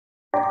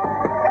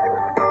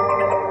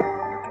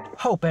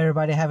Hope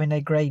everybody having a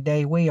great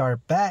day. We are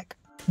back.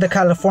 The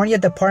California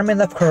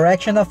Department of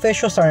Correction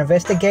officials are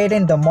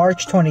investigating the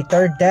March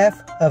 23rd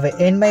death of an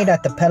inmate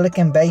at the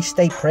Pelican Bay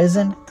State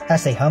Prison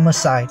as a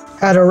homicide.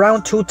 At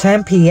around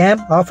 2:10 p.m.,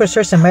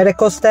 officers and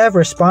medical staff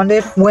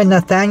responded when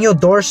Nathaniel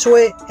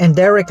Dorswitt and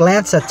Derek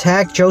Lantz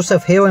attacked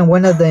Joseph Hill in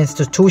one of the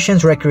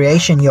institution's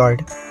recreation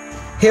yard.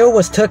 Hill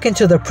was taken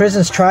to the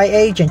prison's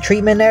triage and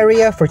treatment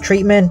area for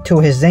treatment to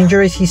his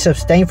injuries he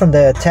sustained from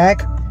the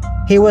attack.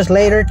 He was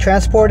later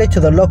transported to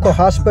the local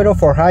hospital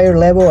for higher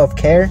level of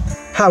care.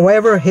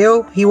 However,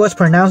 he was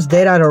pronounced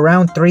dead at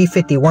around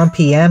 3:51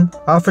 p.m.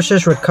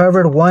 Officers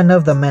recovered one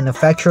of the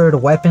manufactured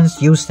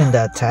weapons used in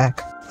the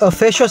attack.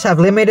 Officials have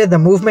limited the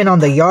movement on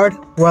the yard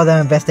while the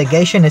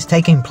investigation is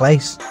taking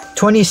place.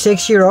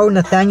 26-year-old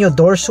Nathaniel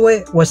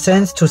Dorswitt was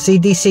sentenced to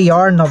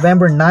CDCR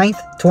November 9,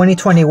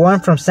 2021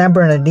 from San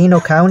Bernardino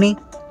County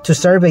to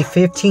serve a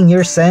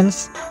 15-year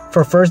sentence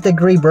for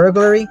first-degree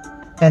burglary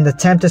and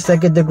attempted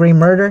second-degree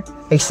murder,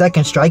 a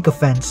second strike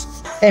offense.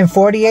 And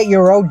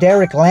 48-year-old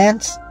Derek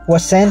Lantz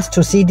was sentenced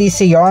to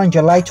CDCR on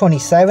July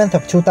 27th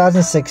of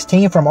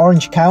 2016 from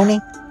Orange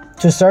County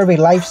to serve a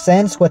life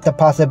sentence with the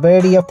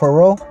possibility of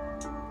parole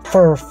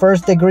for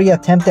first-degree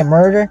attempted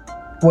murder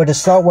with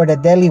assault with a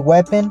deadly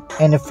weapon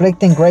and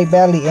inflicting great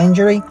bodily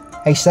injury,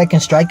 a second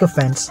strike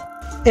offense.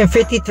 And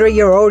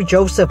 53-year-old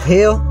Joseph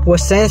Hill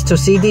was sentenced to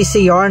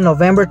CDCR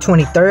November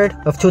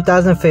 23rd of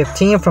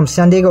 2015 from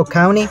San Diego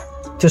County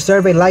to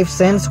serve a life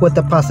sentence with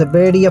the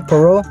possibility of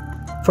parole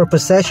for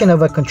possession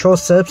of a controlled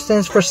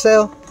substance for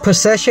sale,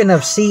 possession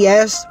of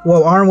CS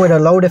while armed with a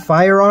loaded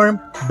firearm,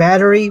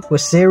 battery with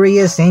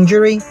serious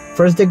injury,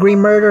 first-degree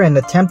murder and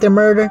attempted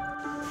murder,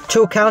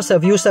 2 counts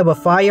of use of a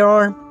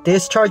firearm,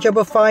 discharge of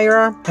a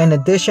firearm, and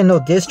additional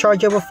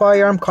discharge of a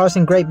firearm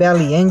causing great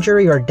bodily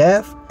injury or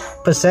death,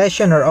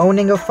 possession or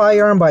owning a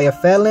firearm by a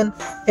felon,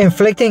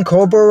 inflicting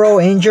corporal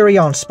injury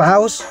on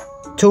spouse,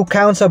 2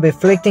 counts of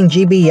inflicting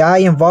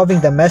GBI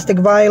involving domestic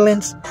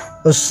violence,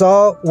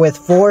 assault with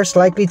force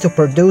likely to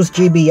produce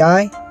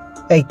GBI,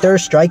 a third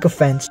strike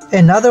offense.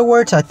 In other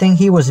words, I think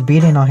he was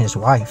beating on his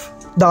wife.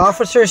 The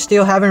officers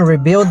still haven't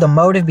revealed the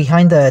motive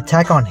behind the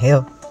attack on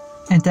Hill.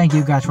 And thank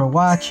you guys for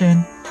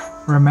watching.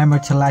 Remember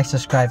to like,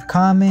 subscribe,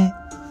 comment,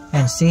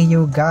 and see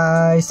you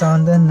guys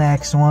on the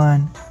next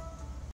one.